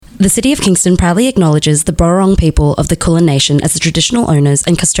The City of Kingston proudly acknowledges the Burrong people of the Kulin Nation as the traditional owners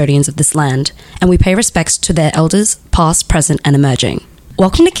and custodians of this land, and we pay respects to their elders, past, present, and emerging.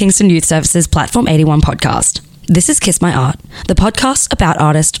 Welcome to Kingston Youth Services Platform 81 podcast. This is Kiss My Art, the podcast about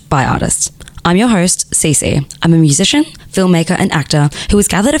artist by artist. I'm your host, Cece. I'm a musician, filmmaker, and actor who has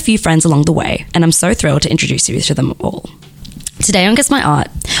gathered a few friends along the way, and I'm so thrilled to introduce you to them all. Today on Kiss My Art,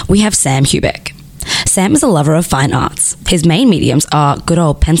 we have Sam Hubeek. Sam is a lover of fine arts. His main mediums are good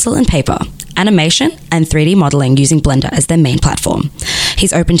old pencil and paper, animation, and 3D modeling using Blender as their main platform.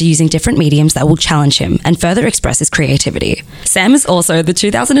 He's open to using different mediums that will challenge him and further express his creativity. Sam is also the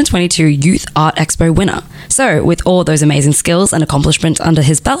 2022 Youth Art Expo winner. So, with all those amazing skills and accomplishments under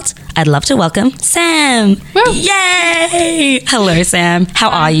his belt, I'd love to welcome Sam! Woo. Yay! Hello, Sam. How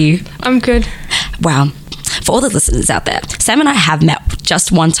are you? I'm good. Wow. For all the listeners out there, Sam and I have met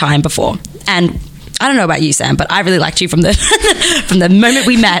just one time before, and I don't know about you, Sam, but I really liked you from the from the moment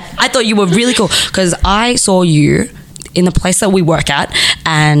we met. I thought you were really cool because I saw you in the place that we work at,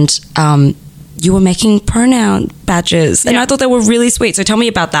 and you were making pronoun badges, and I thought they were really sweet. So tell me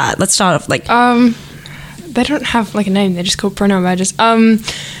about that. Let's start off They don't have like a name. They're just called pronoun badges.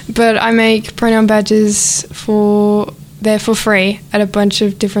 But I make pronoun badges they're for free at a bunch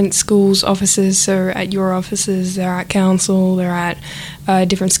of different schools' offices. So at your offices, they're at council, they're at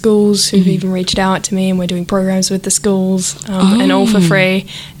different schools who've even reached out to me, and we're doing programs with the schools and all for free.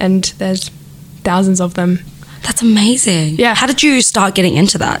 And there's thousands of them. That's amazing. Yeah. How did you start getting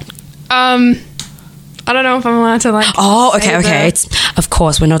into that? I don't know if I'm allowed to Okay. It's, of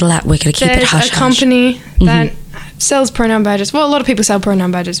course, we're not allowed. We're going to keep it hush. There's a company that sells pronoun badges. Well, a lot of people sell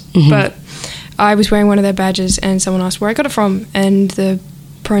pronoun badges, but I was wearing one of their badges and someone asked where I got it from, and the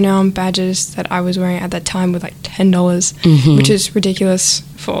pronoun badges that I was wearing at that time were like $10, which is ridiculous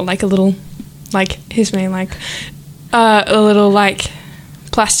for like a little, like, here's me, like a little like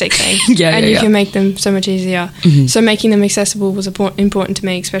plastic thing. And you can make them so much easier. So making them accessible was important to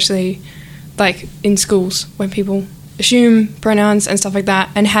me, especially like in schools when people assume pronouns and stuff like that,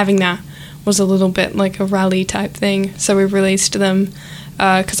 and having that was a little bit like a rally type thing. So we released them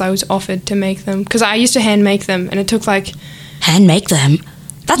because I was offered to make them, because I used to hand make them, and it took like... Hand make them?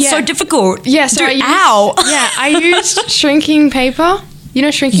 That's so difficult. Yeah, so I used shrinking paper. You know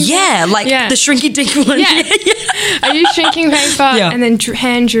shrinking paper? Yeah, like the shrinky dink one. Yeah. I used shrinking paper and then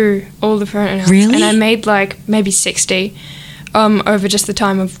hand drew all the pronouns. Really? And I made like maybe 60 over just the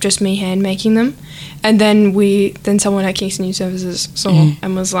time of just me hand making them. And then someone at Kingston Youth Services saw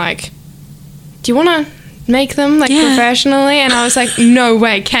and was like, do you want to make them like professionally? And I was like, no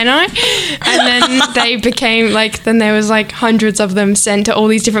way, can I? And then they became like, then there was like hundreds of them sent to all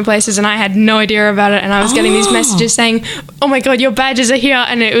these different places, and I had no idea about it, and I was getting these messages saying, oh my god, your badges are here,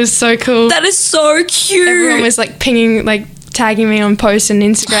 and it was so cool. That is so cute. Everyone was like pinging, like tagging me on posts and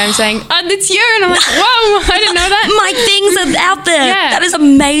Instagram saying, oh, it's you, and I'm like, whoa, I didn't know that. My things are out there. Yeah. That is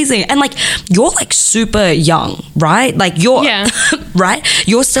amazing. And like, you're like super young, right? Like you're right?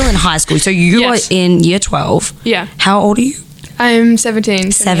 You're still in high school, so you are in year 12. Yeah. How old are you? I'm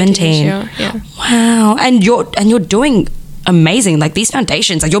 17. 17. Yeah. Wow. And you're doing amazing. Like these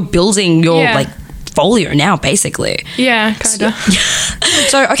foundations, like you're building your like folio now, basically. Yeah, kind of.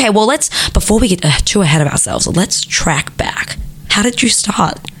 So, okay, well, before we get too ahead of ourselves, let's track back. How did you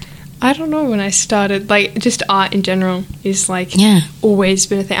start? I don't know when I started. Like, just art in general is like always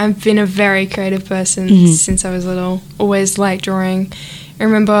been a thing. I've been a very creative person since I was little. Always liked drawing. I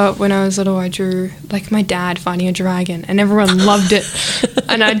remember when I was little, I drew like my dad finding a dragon, and everyone loved it.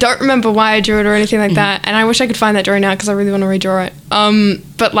 And I don't remember why I drew it or anything like that. And I wish I could find that drawing now because I really want to redraw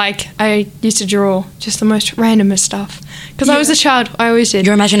it. But like I used to draw just the most randomest stuff because I was a child. I always did.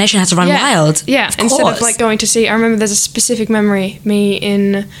 Your imagination has to run wild. Yeah, instead of like going to see. I remember there's a specific memory me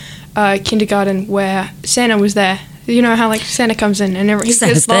in kindergarten where Santa was there. You know how like Santa comes in and he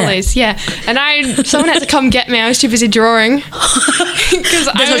gives lollies, and someone had to come get me. I was too busy drawing because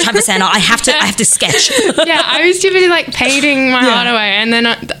there's no time for Santa. I have to sketch. Yeah, I was too busy like painting my heart away, and then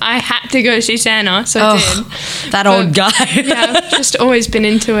I had to go see Santa, so I did. That old guy. Yeah, just always been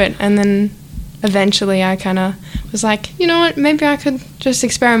into it, and then eventually I kind of was like, you know what, maybe I could just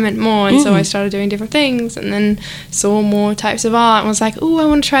experiment more, and so I started doing different things, and then saw more types of art and was like, oh, I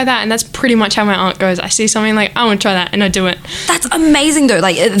want to try that. And that's pretty much how my art goes. I see something like, I want to try that, and I do it. That's amazing though,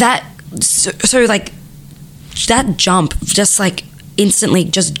 like that. So like that jump, just like instantly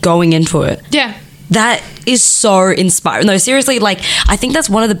just going into it, that is so inspiring. No, seriously, like I think that's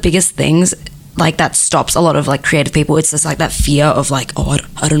one of the biggest things like that stops a lot of like creative people. It's just like that fear of like, oh,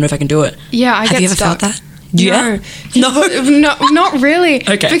 I don't know if I can do it. Yeah, Have you ever felt that? Yeah. No, not really.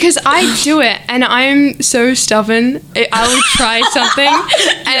 Okay. Because I do it and I'm so stubborn. I will try something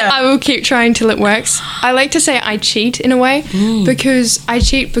and I will keep trying till it works. I like to say I cheat in a way because I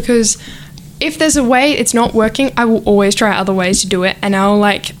cheat because if there's a way it's not working, I will always try other ways to do it, and I'll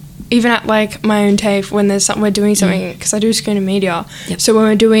like, even at like my own TAFE, when there's something, we're doing something, because I do screen and media, so when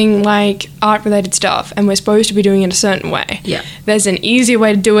we're doing like art related stuff and we're supposed to be doing it a certain way, there's an easier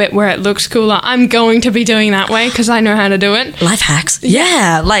way to do it where it looks cooler. I'm going to be doing that way because I know how to do it. Life hacks.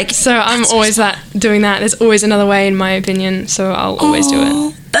 Yeah, like, so I'm always doing that. There's always another way in my opinion, so I'll always do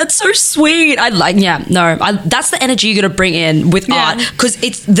it. That's so sweet. That's the energy you got to bring in with art, because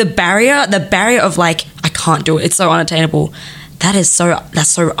it's the barrier of like, I can't do it. It's so unattainable. That's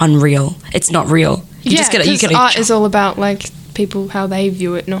so unreal. It's not real. You just gotta art is all about like people, how they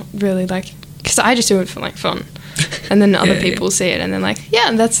view it, not really like, because I just do it for like fun, and then other people see it and they're like,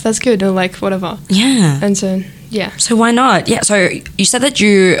 yeah, that's good, or like whatever. Yeah. And so So why not? Yeah. So you said that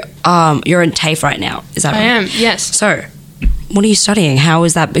you're in TAFE right now. Is that right? I am. Yes. So what are you studying? How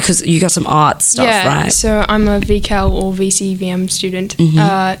is that? Because you got some art stuff, right? So I'm a VCAL or VCVM student.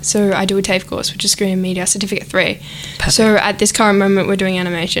 So I do a TAFE course, which is Screen and Media Certificate 3. Perfect. So at this current moment, we're doing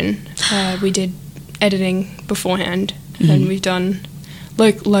animation. We did editing beforehand, and we've done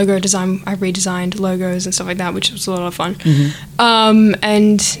logo design. I redesigned logos and stuff like that, which was a lot of fun.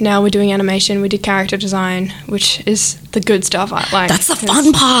 And now we're doing animation. We did character design, which is the good stuff I like. That's the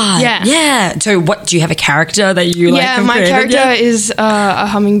fun part. Yeah. So what, do you have a character that you like? Yeah, my character is a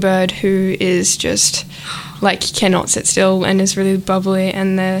hummingbird who is just like cannot sit still and is really bubbly,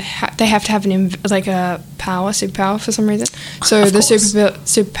 and they have to have a superpower for some reason. So the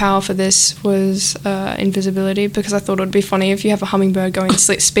superpower for this was invisibility, because I thought it would be funny if you have a hummingbird going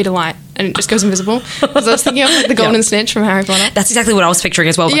speed of light and it just goes invisible. Because I was thinking of like the golden snitch from Harry Potter. That's exactly what I was picturing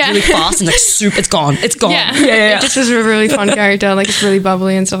as well. Like really fast and like it's gone. Yeah. It just was a really fun character. Like it's really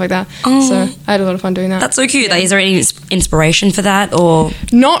bubbly and stuff like that. So I had a lot of fun doing that. That's so cute. Like, is there any inspiration for that, or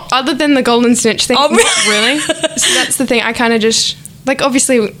not other than the golden snitch thing? Not really. So that's the thing. I kind of just like,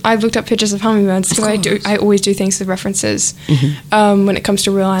 obviously I've looked up pictures of hummingbirds because I always do things with references when it comes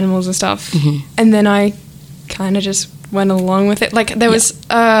to real animals and stuff, and then I kind of just went along with it. Like there was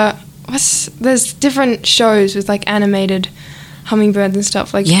there's different shows with like animated hummingbirds and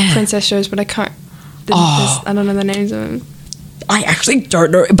stuff, like princess shows, but I can't. I don't know the names of them. I actually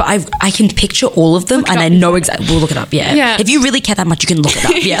don't know, but I can picture all of them, and I know exactly. We'll look it up. Yeah. If you really care that much, you can look it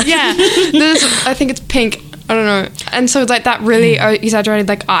up. Yeah. I think it's pink. I don't know. And so like that really exaggerated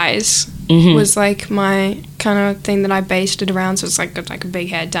like eyes was like my kind of thing that I based it around. So it's like a big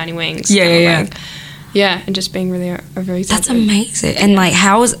head, tiny wings. Yeah, and just being really very. That's amazing. And like,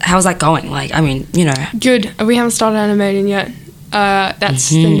 how's that going? Like, I mean, you know, good. We haven't started animating yet. That's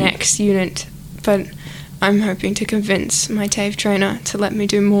the next unit, but I'm hoping to convince my TAFE trainer to let me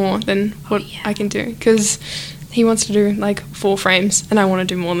do more than what I can do, because he wants to do like 4 frames and I want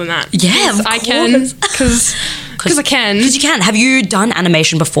to do more than that. Yeah, of I can, because I can. Because you can. Have you done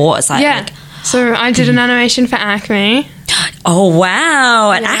animation before? It's like, so I did an animation for Acme. Oh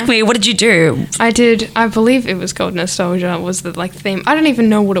wow! At Acme, what did you do? I believe it was called Nostalgia was the like theme. I don't even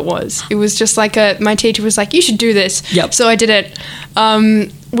know what it was. It was just like my teacher was like, you should do this. Yep. So I did it,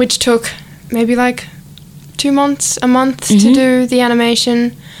 which took maybe like 2 months, a month to do the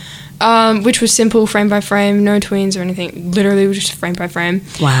animation, which was simple, frame by frame, no tweens or anything. Literally, it was just frame by frame.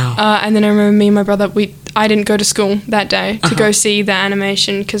 Wow. And then I remember me and my brother, I didn't go to school that day to go see the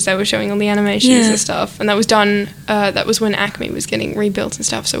animation because they were showing all the animations and stuff. And that was done, that was when Acme was getting rebuilt and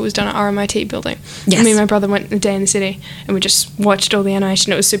stuff. So it was done at RMIT building. Yes. And me and my brother went a day in the city and we just watched all the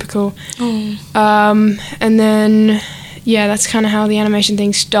animation. It was super cool. And then, that's kind of how the animation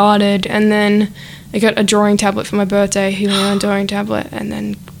thing started. And then I got a drawing tablet for my birthday, Helium on drawing tablet, and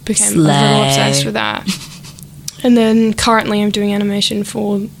then became a little obsessed with that. And then currently I'm doing animation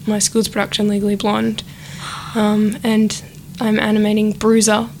for my school's production, Legally Blonde. And I'm animating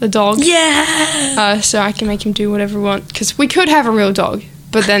Bruiser, the dog. Yeah! So I can make him do whatever I want. Because we could have a real dog,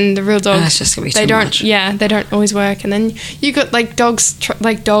 but then the real dogs, that's just gonna be too much. Yeah, they don't always work. And then you got like dogs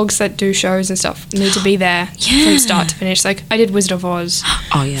that do shows and stuff need to be there from start to finish. Like I did Wizard of Oz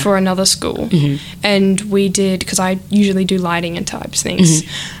for another school, and we did, because I usually do lighting and types things,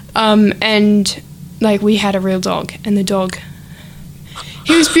 and like we had a real dog, and the dog,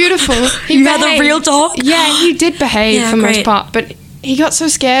 he was beautiful. You had a real dog? Yeah, he did behave for the most part, but he got so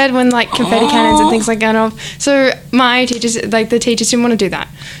scared when like confetti cannons and things like that off. So my teachers, like the teachers, didn't want to do that.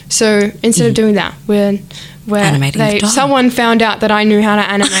 So instead of doing that, animating the dog. Someone found out that I knew how to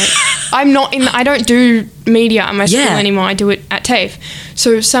animate, I don't do media at my school anymore. I do it at TAFE.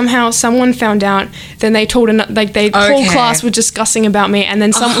 So somehow someone found out, then they told, whole class were discussing about me, and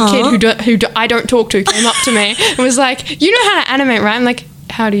then some kid who I don't talk to came up to me and was like, you know how to animate, right? I'm like,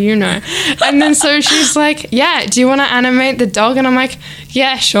 how do you know? And then so she's like, yeah, do you want to animate the dog? And I'm like,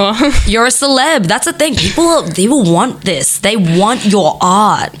 yeah, sure. You're a celeb. That's the thing. They will want this. They want your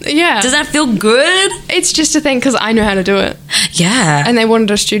art. Yeah. Does that feel good? It's just a thing because I know how to do it. Yeah. And they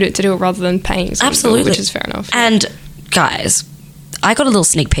wanted a student to do it rather than paying someone. Absolutely. Which is fair enough. And guys, I got a little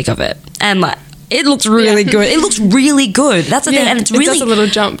sneak peek of it. And like, it looks really good. It looks really good. That's the thing. And it's really... It does a little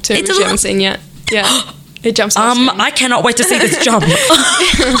jump too, which you haven't seen yet. Yeah. It jumps off screen. I cannot wait to see this jump.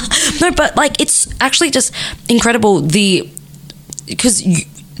 No, but like it's actually just incredible because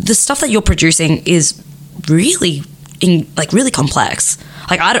the stuff that you're producing is really really complex.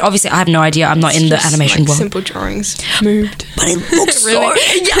 Like obviously I have no idea. I'm not in the animation world. Simple drawings moved, but it looks really.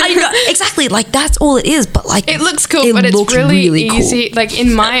 Yeah, I know exactly. Like that's all it is. But like it looks cool, but it's really easy. Cool. Like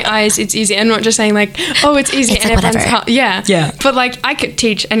in my eyes, it's easy. I'm not just saying like, oh, it's easy it's and like everyone's hard. Yeah. But like I could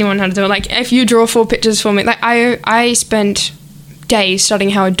teach anyone how to do it. Like if you draw 4 pictures for me, like I spent days studying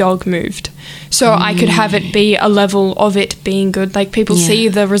how a dog moved. So I could have it be a level of it being good. Like people see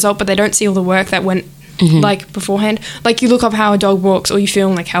the result, but they don't see all the work that went like beforehand. Like you look up how a dog walks, or you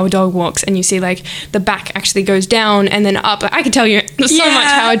film like how a dog walks, and you see like the back actually goes down and then up. Like, I can tell you so much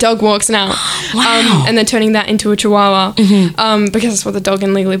how a dog walks now. Wow. And then turning that into a chihuahua, because that's what the dog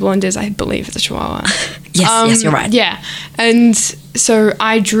in Legally Blonde is. I believe it's a chihuahua. Yes, you're right. Yeah, and so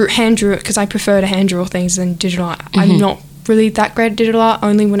I hand drew it because I prefer to hand draw things than digital art. I'm not really that great at digital art.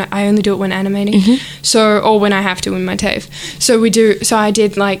 Only when I only do it when animating. So or when I have to in my TAFE. So I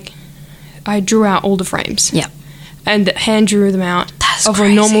did like. I drew out all the frames. Yeah. And hand drew them out of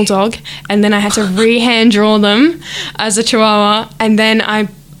crazy. A normal dog. And then I had to re-hand draw them as a chihuahua. And then I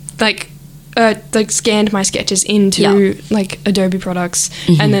scanned my sketches into like Adobe products.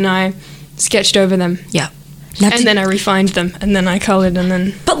 And then I sketched over them. Yeah. And then I refined them. And then I colored and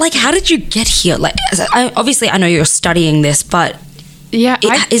then... But like, how did you get here? Like, obviously I know you're studying this, but... Yeah,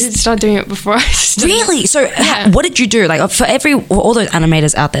 I did start doing it before I started. Really? So what did you do? Like for all those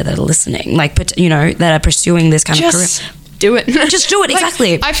animators out there that are listening, like, that are pursuing this kind of career. Do it. Just do it, like,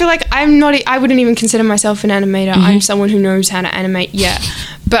 exactly. I feel like I wouldn't even consider myself an animator. I'm someone who knows how to animate,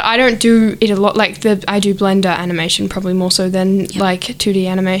 but I don't do it a lot. Like I do Blender animation probably more so than like 2D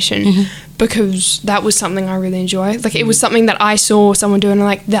animation because that was something I really enjoy. Like it was something that I saw someone doing and I'm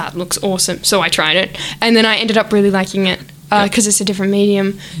like, that looks awesome. So I tried it and then I ended up really liking it. Because it's a different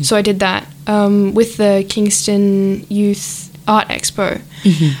medium. So I did that with the Kingston Youth Art Expo.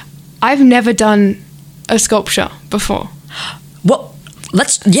 I've never done a sculpture before. Well,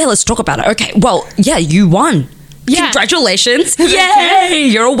 let's talk about it. Okay, well, you won. Yeah. Congratulations. Yay!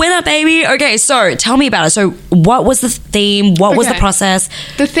 You're a winner, baby. Okay, so tell me about it. So what was the theme? What was the process?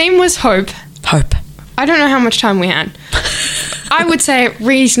 The theme was hope. Hope. I don't know how much time we had. I would say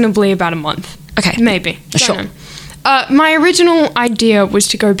reasonably about a month. Okay. Maybe. Sure. My original idea was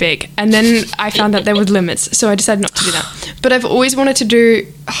to go big, and then I found that there were limits, so I decided not to do that. But I've always wanted to do...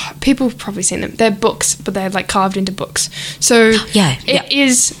 people have probably seen them. They're books, but they're like carved into books. So it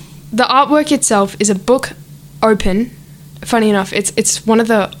is... The artwork itself is a book open. Funny enough, it's one of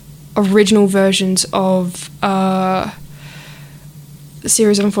the original versions of... the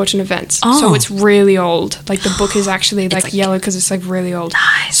series of unfortunate events. So it's really old. Like the book is actually like yellow because it's like really old.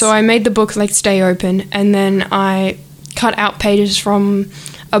 Nice. So I made the book like stay open, and then I cut out pages from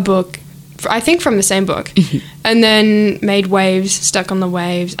a book, I think from the same book, and then made waves, stuck on the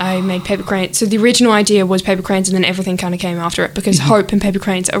waves. I made paper cranes. So the original idea was paper cranes, and then everything kind of came after it because hope and paper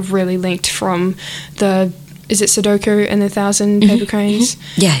cranes are really linked from is it Sudoku and the 1,000 paper cranes?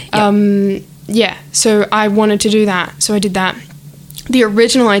 Yeah. So I wanted to do that. So I did that. The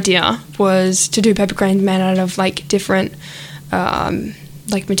original idea was to do paper cranes made out of like different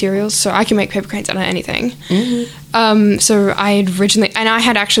like materials, so I can make paper cranes out of anything. So I had originally, and I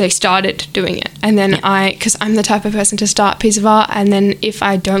had actually started doing it, and then because I'm the type of person to start a piece of art, and then if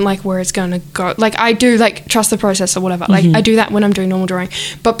I don't like where it's going to go, like I do like trust the process or whatever, like I do that when I'm doing normal drawing,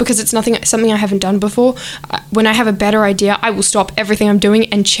 but because it's something I haven't done before, when I have a better idea, I will stop everything I'm doing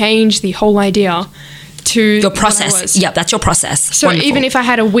and change the whole idea to your process. Yeah, that's your process. So wonderful. Even if I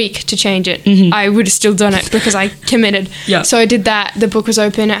had a week to change it, I would have still done it because I committed. So I did that. The book was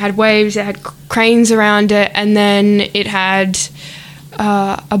open. It had waves. It had cranes around it, and then it had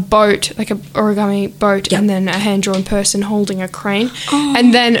a boat, like a origami boat, and then a hand-drawn person holding a crane.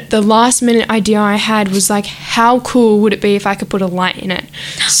 And then the last minute idea I had was like, how cool would it be if I could put a light in it?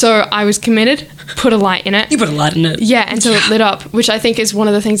 So I was committed, put a light in it. You put a light in it. Yeah, and so it lit up, which I think is one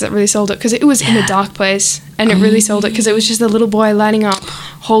of the things that really sold it, because it was in a dark place, and it really sold it because it was just a little boy lighting up,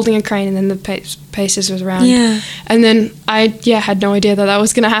 holding a crane, and then the paces was around. Yeah. And then I had no idea that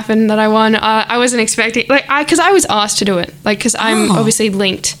was going to happen, that I won. I wasn't expecting, like, because I was asked to do it, like, because I'm obviously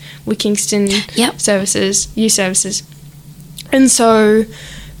linked with Kingston services, youth services. And so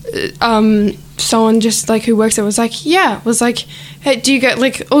someone just, like, who works there was like, hey, do you get,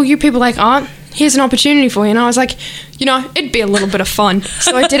 like, oh, you people like art? Here's an opportunity for you. And I was like, you know, it'd be a little bit of fun.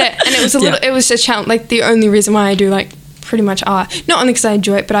 So I did it, and it was it was a challenge. Like, the only reason why I do, like, pretty much art, not only because I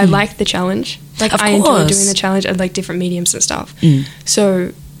enjoy it, but I like the challenge. Like, I enjoy doing the challenge at, like, different mediums and stuff.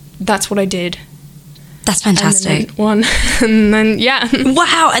 So that's what I did. That's fantastic. And then won. And then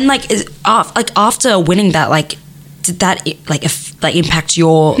wow. And like, after winning that, like, did that like impact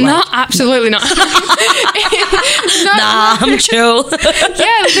your? Like, no, absolutely not. I'm chill.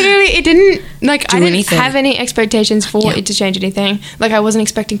 Yeah, literally, it didn't. Like, I didn't have any expectations for it to change anything. Like, I wasn't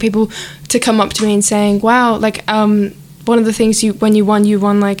expecting people to come up to me and saying, "Wow!" Like, one of the things when you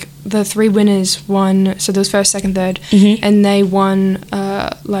won, like, the 3 winners won. So there was first, second, third, and they won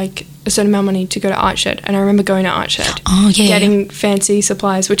like a certain amount of money to go to Art Shed. And I remember going to Art Shed, getting fancy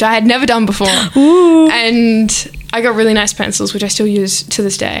supplies, which I had never done before. And I got really nice pencils, which I still use to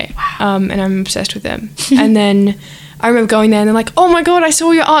this day. And I'm obsessed with them. And then I remember going there and they're like, oh my God, I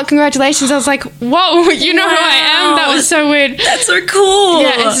saw your art, congratulations. I was like, whoa, you know who I am? That was so weird. That's so cool.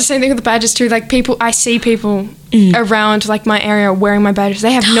 Yeah, it's the same thing with the badges too. Like, I see people around, like, my area wearing my badges.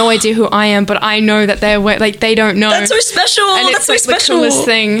 They have no idea who I am, but I know that they're like, they don't know. That's so special. And it's like the coolest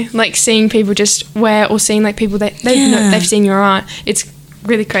thing, like, seeing people just wear, or seeing, like, people that they've seen your art. It's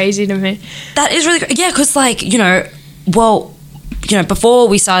really crazy to me. That is really, yeah, because, like, before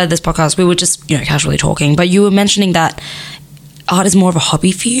we started this podcast, we were just, casually talking, but you were mentioning that art is more of a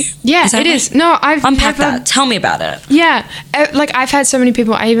hobby for you. Yeah, it is. No, I've unpack that. Tell me about it. Yeah, like, I've had so many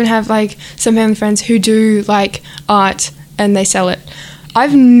people. I even have, like, some family friends who do, like, art and they sell it.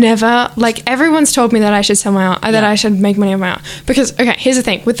 I've never, like, everyone's told me that I should sell my art, that I should make money on my art. Because, okay, here's the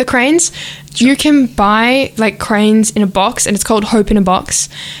thing. With the cranes, you can buy, like, cranes in a box, and it's called Hope in a Box.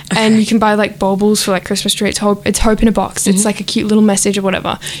 Okay. And you can buy, like, baubles for, like, Christmas tree. It's Hope in a Box. It's, like, a cute little message or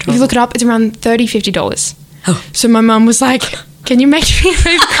whatever. If you look it up, it's around $30, $50. Oh. So my mum was like, can you make me a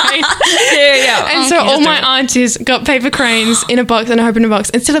paper crane? And so all my aunties got paper cranes in a box and a Hope in a Box.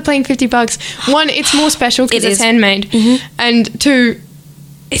 Instead of paying $50, one, it's more special because it's handmade. And two,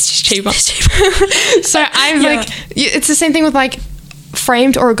 it's just cheaper. So I'm like, it's the same thing with, like,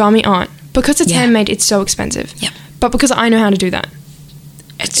 framed origami art. Because it's handmade, it's so expensive. Yep. But because I know how to do that,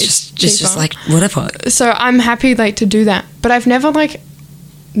 it's just like, whatever. So I'm happy, like, to do that. But I've never, like,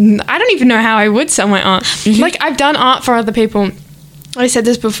 I don't even know how I would sell my art. Like, I've done art for other people. I said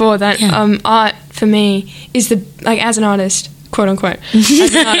this before, that art for me is as an artist, quote unquote,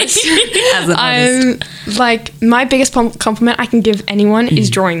 as an artist, like, my biggest compliment I can give anyone is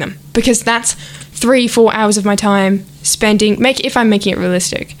drawing them, because that's 3-4 hours of my time spending, if I'm making it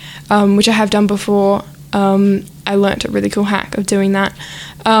realistic, which I have done before. I learnt a really cool hack of doing that,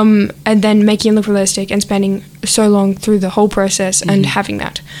 and then making it look realistic and spending so long through the whole process and having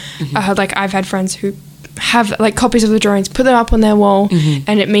that. Like, I've had friends who have, like, copies of the drawings, put them up on their wall,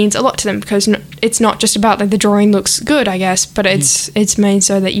 and it means a lot to them, because it's not just about, like, the drawing looks good, I guess, but it's made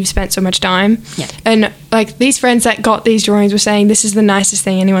so that you've spent so much time. And, like, these friends that got these drawings were saying, this is the nicest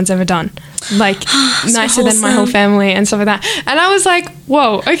thing anyone's ever done, like, nicer than my whole family and stuff like that. And I was like,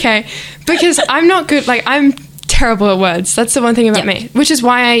 whoa, okay, because I'm not good, like, I'm terrible at words. That's the one thing about me, which is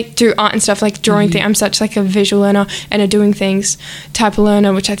why I do art and stuff, like drawing things. I'm such, like, a visual learner and a doing things type of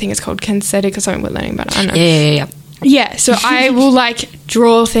learner, which I think is called kinesthetic or something we're learning about. I don't know. Yeah, so I will, like,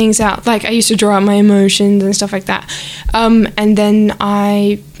 draw things out. Like, I used to draw out my emotions and stuff like that. And then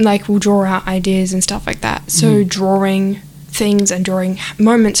I, like, will draw out ideas and stuff like that. So drawing things and drawing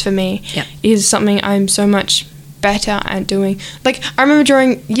moments for me is something I'm so much better at doing. Like, I remember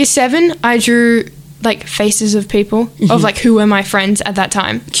drawing year 7, I drew, like, faces of people, of, like, who were my friends at that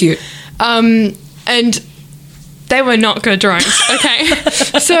time. Cute. And they were not good drawings, okay?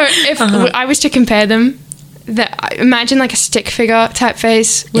 So if I was to compare them, imagine, like, a stick figure type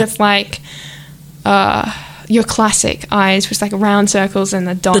face with, like, your classic eyes with, like, round circles and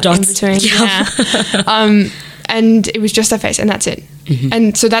the dot in between. and it was just their face and that's it.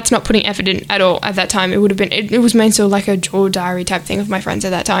 And so that's not putting effort in at all at that time. It would have been, it was mainly sort of like a draw diary type thing with my friends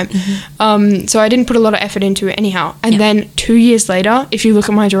at that time. So I didn't put a lot of effort into it anyhow. And then 2 years later, if you look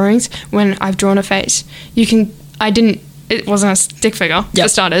at my drawings, when I've drawn a face, it wasn't a stick figure, for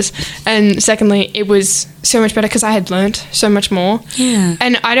starters. And secondly, it was so much better because I had learnt so much more. Yeah.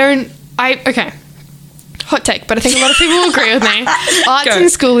 And okay. Hot take, but I think a lot of people will agree with me. Arts in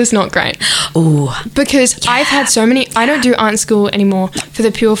school is not great. Ooh. Because I've had so many, I don't do art in school anymore for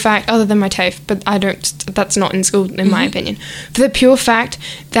the pure fact, other than my TAFE, but that's not in school in my opinion. For the pure fact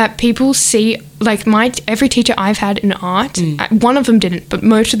that people see, like every teacher I've had in art, one of them didn't, but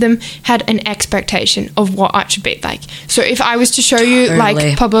most of them had an expectation of what art should be like. So if I was to show you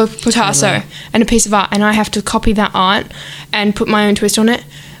like Pablo Picasso and a piece of art and I have to copy that art and put my own twist on it,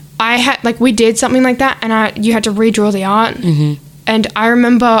 we did something like that and you had to redraw the art. And I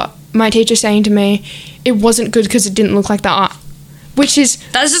remember my teacher saying to me, it wasn't good because it didn't look like the art. That is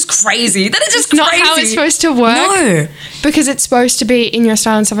just crazy. That is just not how it's supposed to work. No. Because it's supposed to be in your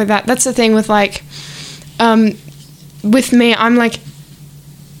style and stuff like that. That's the thing with with me,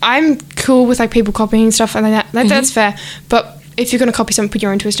 I'm cool with like people copying stuff like that. That's fair. But if you're going to copy something, put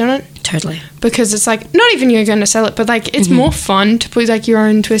your own twist on it. Totally. Because it's like, not even you're going to sell it, but like it's more fun to put like your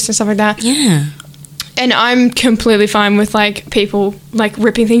own twist and stuff like that. Yeah. And I'm completely fine with like people like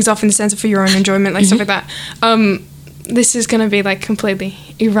ripping things off in the sense of for your own enjoyment, like stuff like that. This is going to be like completely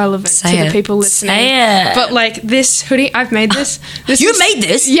irrelevant to the people listening. Say it. But like this hoodie, I've made this. You made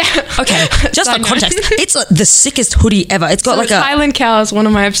this? Yeah. Okay, just for context, it's the sickest hoodie ever. It's got Highland cow is one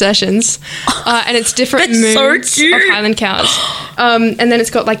of my obsessions. And it's different moods of Highland cows. And then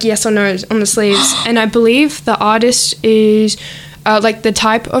it's got like yes or no's on the sleeves. And I believe the artist is like the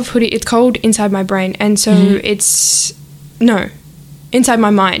type of hoodie, it's called Inside My Brain. And so Inside My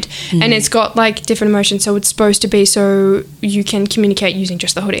Mind. And it's got like different emotions, so it's supposed to be so you can communicate using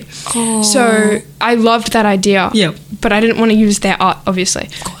just the hoodie. So I loved that idea, but I didn't want to use their art, obviously.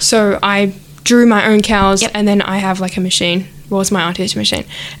 So I drew my own cows, and then I have like a machine. Well, it's my artist machine,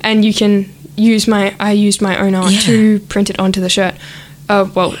 and you can use I used my own art to print it onto the shirt.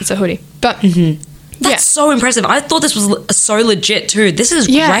 Well, it's a hoodie, but that's so impressive. I thought this was so legit too. This is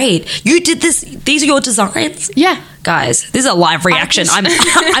great. You did this. These are your designs. Yeah, guys, this is a live reaction. I'm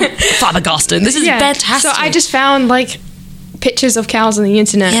flabbergasted. This is fantastic. So I just found like pictures of cows on the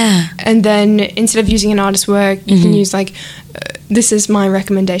internet, and then instead of using an artist's work, you can use like this is my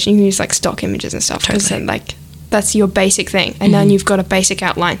recommendation. You can use like stock images and stuff. Totally. Like that's your basic thing, and then you've got a basic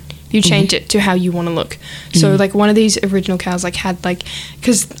outline. You change it to how you want to look. So like one of these original cows like had like,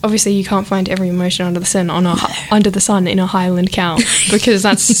 because obviously you can't find every emotion under the sun in a Highland cow because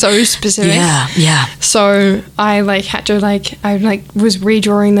that's so specific. Yeah. So I like had to I was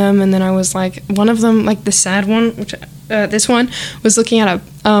redrawing them, and then I was like, one of them, like the sad one, which this one was looking at a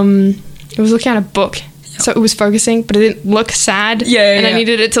book. So it was focusing, but it didn't look sad. And I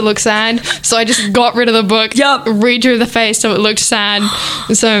needed it to look sad. So I just got rid of the book, redrew the face so it looked sad.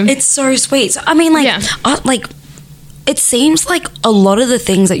 So it's so sweet. So, I mean, it seems like a lot of the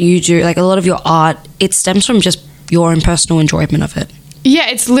things that you do, like a lot of your art, it stems from just your own personal enjoyment of it. Yeah,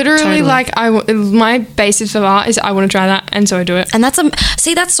 it's literally like my basis of art is I want to try that, and so I do it. And that's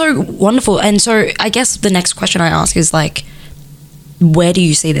so wonderful. And so I guess the next question I ask is like, where do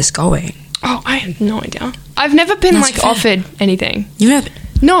you see this going? Oh, I have no idea. I've never been offered anything. You never?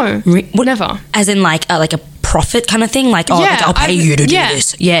 No, never. As in like a profit kind of thing? Like, I'll pay you to do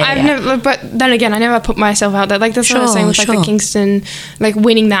this. I've never, but then again, I never put myself out there. Like that's what I was saying with like the Kingston, like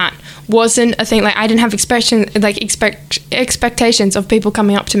winning that wasn't a thing. Like I didn't have expectations of people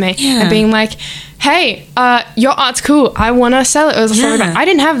coming up to me and being like, hey, your art's cool. I want to sell it. Or something like that. I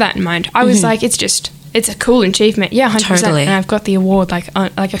didn't have that in mind. I was like, it's a cool achievement. Yeah, 100%. Totally. And I've got the award, like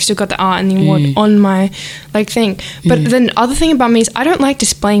I've still got the art and the award on my like thing. But then the other thing about me is I don't like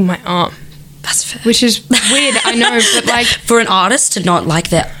displaying my art. That's fair. Which is weird, I know, but like for an artist to not like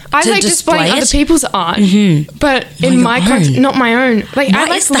that, I like displaying other people's art, but in my context, not my own. Like I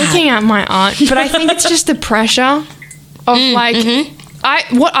like looking at my art, but I think it's just the pressure of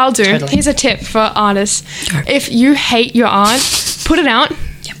what I'll do. Totally. Here's a tip for artists: if you hate your art, put it out.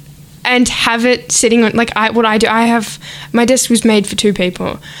 And have it sitting on, like, what I do, I have, my desk was made for 2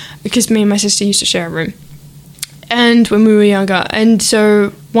 people because me and my sister used to share a room. And when we were younger, and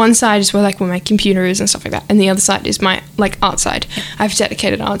so one side is where my computer is and stuff like that, and the other side is my, like, art side. I have a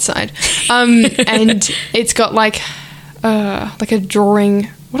dedicated art side. And it's got, like a drawing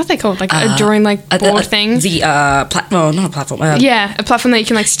what are they called? Like a drawing like board thing. The platform, not a platform. Yeah, a platform that you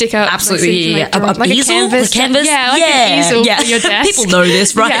can like stick up. Absolutely, like, so you can, like, a easel, a canvas. Yeah, like an easel for your desk. People know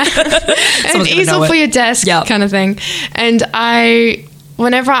this, right? Yeah. An easel for your desk, kind of thing. And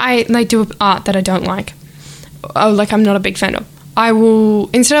whenever I like do art that I don't like, or like I'm not a big fan of, I will,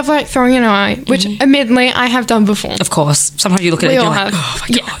 instead of like throwing an eye, which admittedly I have done before. Of course, sometimes you look at it and you're like, oh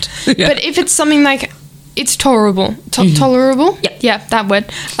my god. Yeah. But if it's something like it's tolerable, tolerable, yeah, that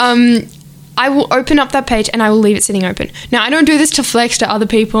word. I will open up that page and I will leave it sitting open. Now, I don't do this to flex to other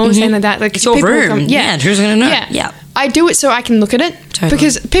people and saying like that. Like, it's your room. Yeah, who's going to know? Yeah. I do it so I can look at it. Totally.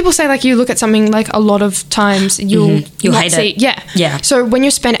 Because people say like you look at something like a lot of times you'll hate see it. Yeah. So when you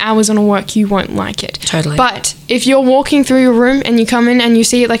spend hours on a work, you won't like it. Totally. But if you're walking through your room and you come in and you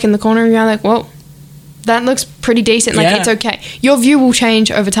see it like in the corner and you're like, whoa, that looks pretty decent. Like, it's okay. Your view will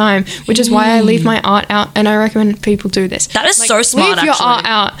change over time, which is why I leave my art out, and I recommend people do this. That is like, so smart, leave your art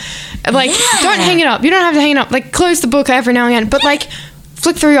out. Like, don't hang it up. You don't have to hang it up. Like, close the book every now and again. But, like,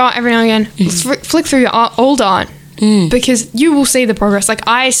 flick through your art every now and again. Flick through your old art. Because you will see the progress. Like,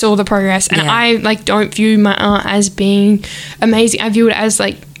 I saw the progress, and I, like, don't view my art as being amazing. I view it as,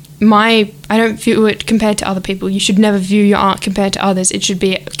 like, I don't view it compared to other people. You should never view your art compared to others. It should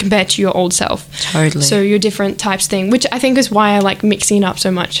be compared to your old self. Totally. So your different types thing, which I think is why I like mixing it up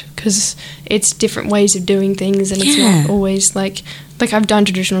so much, because it's different ways of doing things, and it's not always like I've done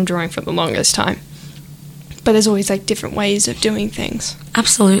traditional drawing for the longest time, but there's always like different ways of doing things.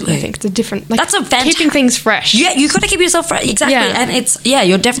 Absolutely. I think it's a different, like, that's a fantastic, keeping things fresh. Yeah, you got to keep yourself fresh. Exactly. And it's,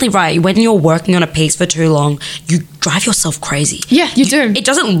 you're definitely right. When you're working on a piece for too long, you drive yourself crazy. Yeah, you do. It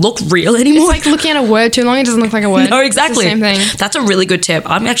doesn't look real anymore. It's like looking at a word too long, it doesn't look like a word. No, exactly. It's the same thing. That's a really good tip.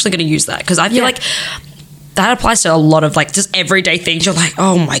 I'm actually going to use that, because I feel like that applies to a lot of like just everyday things. You're like,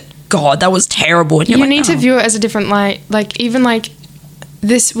 oh my God, that was terrible. And you need to view it as a different light. Like, even like,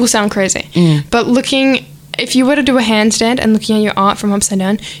 this will sound crazy, but if you were to do a handstand and looking at your art from upside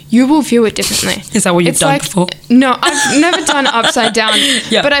down, you will view it differently. Is that what you've done before? No, I've never done it upside down.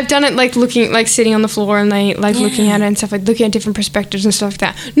 But I've done it like looking, like sitting on the floor and like looking at it and stuff, like looking at different perspectives and stuff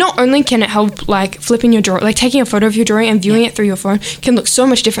like that. Not only can it help like flipping your drawing, like taking a photo of your drawing and viewing it through your phone can look so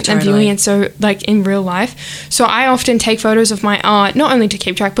much different than viewing it so like in real life. So I often take photos of my art, not only to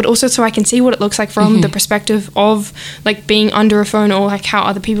keep track, but also so I can see what it looks like from the perspective of like being under a phone, or like how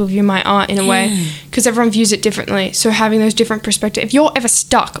other people view my art in a way, because everyone views it differently. So having those different perspectives, if you're ever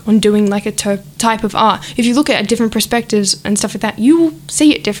stuck on doing like a type of art, if you look at different perspectives and stuff like that, you will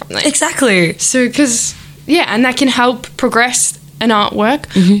see it differently. Exactly. So and that can help progress an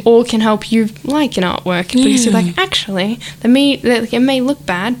artwork, or can help you like an artwork, because you're like, actually it may look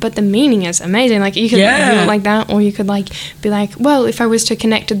bad, but the meaning is amazing. Like, you could view it like that, or you could like be like, well, if I was to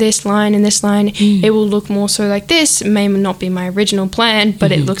connect to this line and this line, it will look more so like this. It may not be my original plan,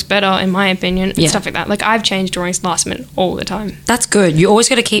 but it looks better in my opinion, and stuff like that. Like, I've changed drawings last minute all the time. That's good. You always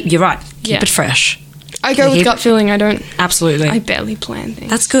got to keep it fresh. I go with gut feeling. I don't. Absolutely. I barely plan things.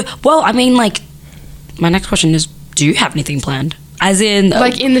 That's good. Well, I mean, like, my next question is, do you have anything planned? As in,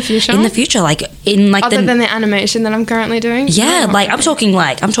 like, in the future? In the future, like, in, like, other than the animation that I'm currently doing? Yeah, I'm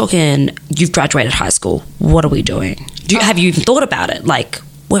talking, you've graduated high school. What are we doing? Have you even thought about it? Like,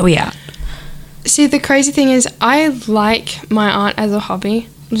 where are we at? See, the crazy thing is, I like my art as a hobby.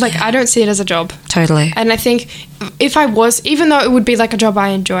 Like, I don't see it as a job. Totally. And I think if I was, even though it would be like a job I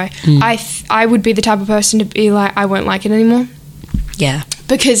enjoy, I would be the type of person to be like, I won't like it anymore. Yeah.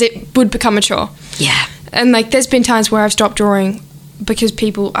 Because it would become a chore. Yeah. And, like, there's been times where I've stopped drawing because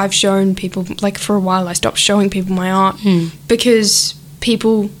I've shown people, like, for a while I stopped showing people my art because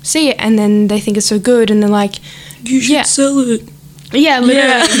people see it and then they think it's so good and they're like, you should sell it. Yeah,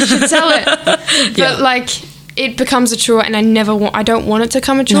 literally, you should sell it. But, like, it becomes a chore, and I don't want it to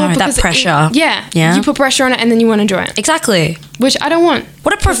come a chore. No, that pressure. You put pressure on it and then you want to enjoy it. Exactly. Which I don't want.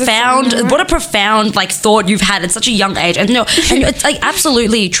 What a profound like thought you've had at such a young age. And it's like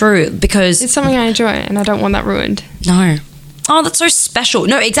absolutely true, because it's something I enjoy and I don't want that ruined. No. Oh, that's so special.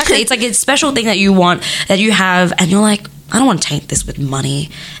 No, exactly. It's like a special thing that you want, that you have, and you're like, I don't want to taint this with money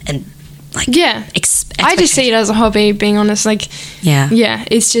and like I just see it as a hobby, being honest. Like,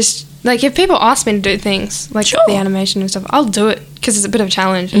 it's just like, if people ask me to do things like the animation and stuff, I'll do it because it's a bit of a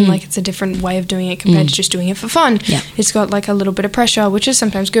challenge and like it's a different way of doing it compared to just doing it for fun. Yeah. It's got like a little bit of pressure, which is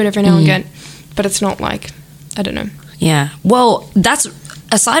sometimes good every now and again, but it's not like, I don't know. Yeah. Well, that's,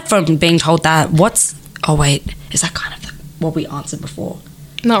 aside from being told that, is that kind of what we answered before?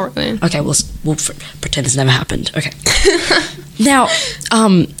 Not really. Okay, we'll pretend this never happened. Okay. Now,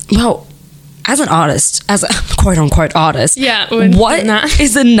 well, as an artist, as a quote-unquote artist,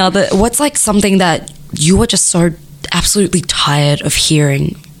 what's like something that you were just so absolutely tired of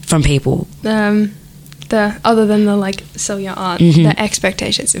hearing from people. Other than the like sell your art, the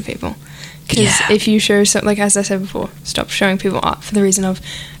expectations of people. Because if you show, like as I said before, stop showing people art for the reason of,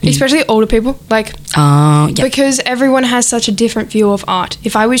 especially older people, like, because everyone has such a different view of art.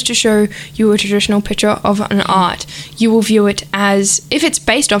 If I was to show you a traditional picture of an art, you will view it as, if it's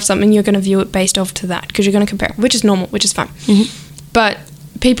based off something, you're going to view it based off to that, because you're going to compare, which is normal, which is fine. But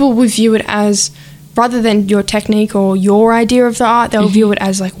people will view it as, rather than your technique or your idea of the art, they'll view it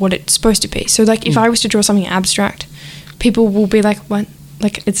as like what it's supposed to be. So like if I was to draw something abstract, people will be like, what?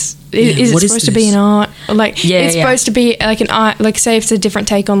 Like is it supposed to be an art? Or like it's supposed to be like an art, like say if it's a different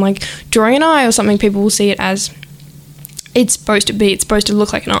take on like drawing an eye or something, people will see it as it's supposed to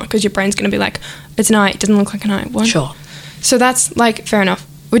look like an art, because your brain's going to be like, it's an eye, it doesn't look like an eye. What? Sure. So that's like fair enough,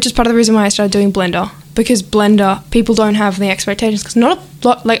 which is part of the reason why I started doing Blender, because Blender, people don't have the expectations, because not a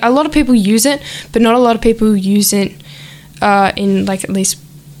lot, like a lot of people use it, but not a lot of people use it in like at least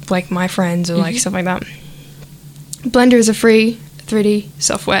like my friends or like stuff like that. Blender is a free 3D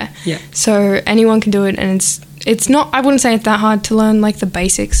software, so anyone can do it, and it's not, I wouldn't say it's that hard to learn, like the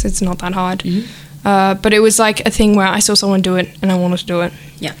basics, it's not that hard, but it was like a thing where I saw someone do it and I wanted to do it.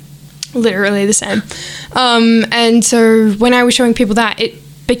 Literally the same. And so when I was showing people that, it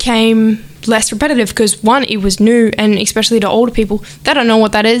became less repetitive, because one, it was new, and especially to older people, they don't know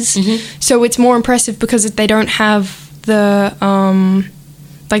what that is, so it's more impressive because they don't have the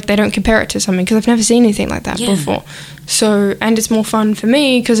like they don't compare it to something, because I've never seen anything like that before. So, and it's more fun for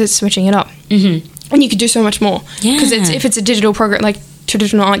me because it's switching it up, and you could do so much more, because if it's a digital program, like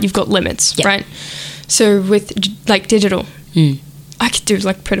traditional art, you've got limits, right? So with like digital, I could do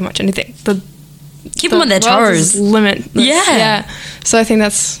like pretty much anything. Keep them on their toes. Limitless. So I think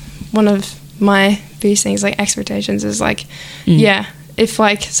that's one of my biggest things, like expectations is like, if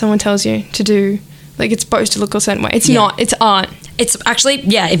like someone tells you to do, like it's supposed to look a certain way, it's not, it's art. It's actually,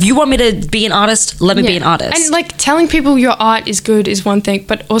 if you want me to be an artist, let me be an artist. And like telling people your art is good is one thing,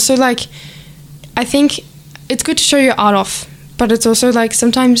 but also like, I think it's good to show your art off, but it's also like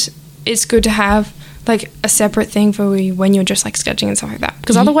sometimes it's good to have like a separate thing for when you're just like sketching and stuff like that,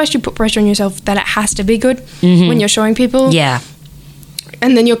 because otherwise you put pressure on yourself that it has to be good when you're showing people.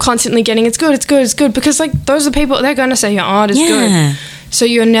 And then you're constantly getting it's good, because like those are the people, they're going to say your art is good, so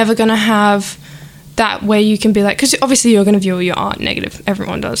you're never going to have that where you can be like, because obviously you're going to view your art negative,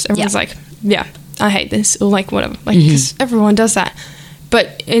 everyone does, everyone's like, I hate this, or like whatever, like because everyone does that.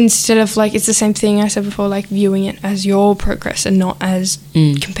 But instead of like, it's the same thing I said before, like viewing it as your progress and not as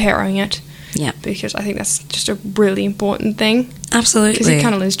comparing it. Because I think that's just a really important thing. Absolutely. Because you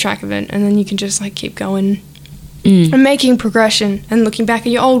kind of lose track of it, and then you can just like keep going and making progression and looking back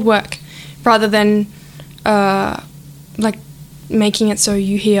at your old work, rather than like making it so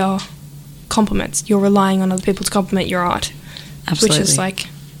you hear compliments. You're relying on other people to compliment your art. Which is like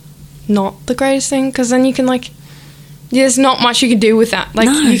not the greatest thing, because then you can like, there's not much you can do with that. Like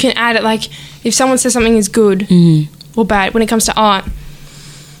you can add it, like if someone says something is good or bad when it comes to art,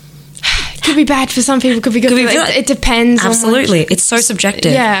 it could be bad for some people, could be good for it depends. Absolutely. It's so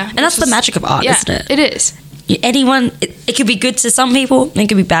subjective. And that's the magic of art, isn't it? It is. Anyone, it could be good to some people and it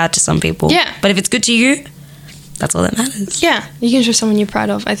could be bad to some people. But if it's good to you, that's all that matters. You can show someone you're proud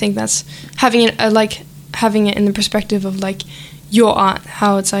of. I think that's having it having it in the perspective of like your art,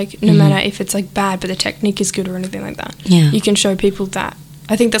 how it's like no matter if it's like bad but the technique is good or anything like that, you can show people that.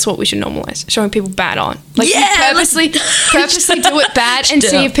 I think that's what we should normalize, showing people bad art. Like purposely do it bad and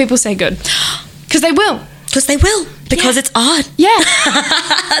see if people say good, because they will. Because it's art.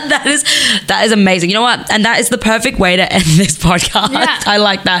 That is amazing. You know what? And that is the perfect way to end this podcast. I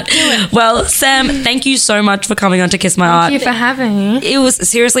like that. Well, Sam, thank you so much for coming on to Kiss My Art. Thank you for having me. It was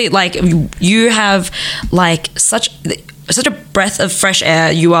seriously like, you have like such a breath of fresh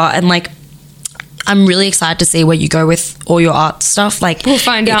air, you are, and like I'm really excited to see where you go with all your art stuff. Like we'll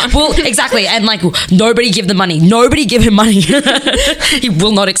find out. Well, exactly. And like nobody give the money. Nobody give him money. He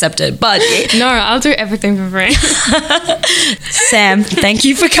will not accept it. But no, I'll do everything for free. Sam, thank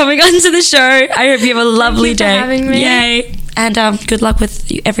you for coming on to the show. I hope you have a lovely day. Thank you for having me. Yay. And good luck with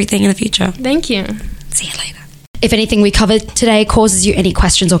everything in the future. Thank you. See you later. If anything we covered today causes you any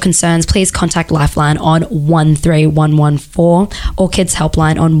questions or concerns, please contact Lifeline on 13114 or Kids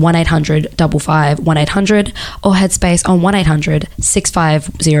Helpline on 1800 55 1800 or Headspace on 1800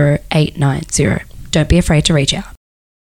 650 890. Don't be afraid to reach out.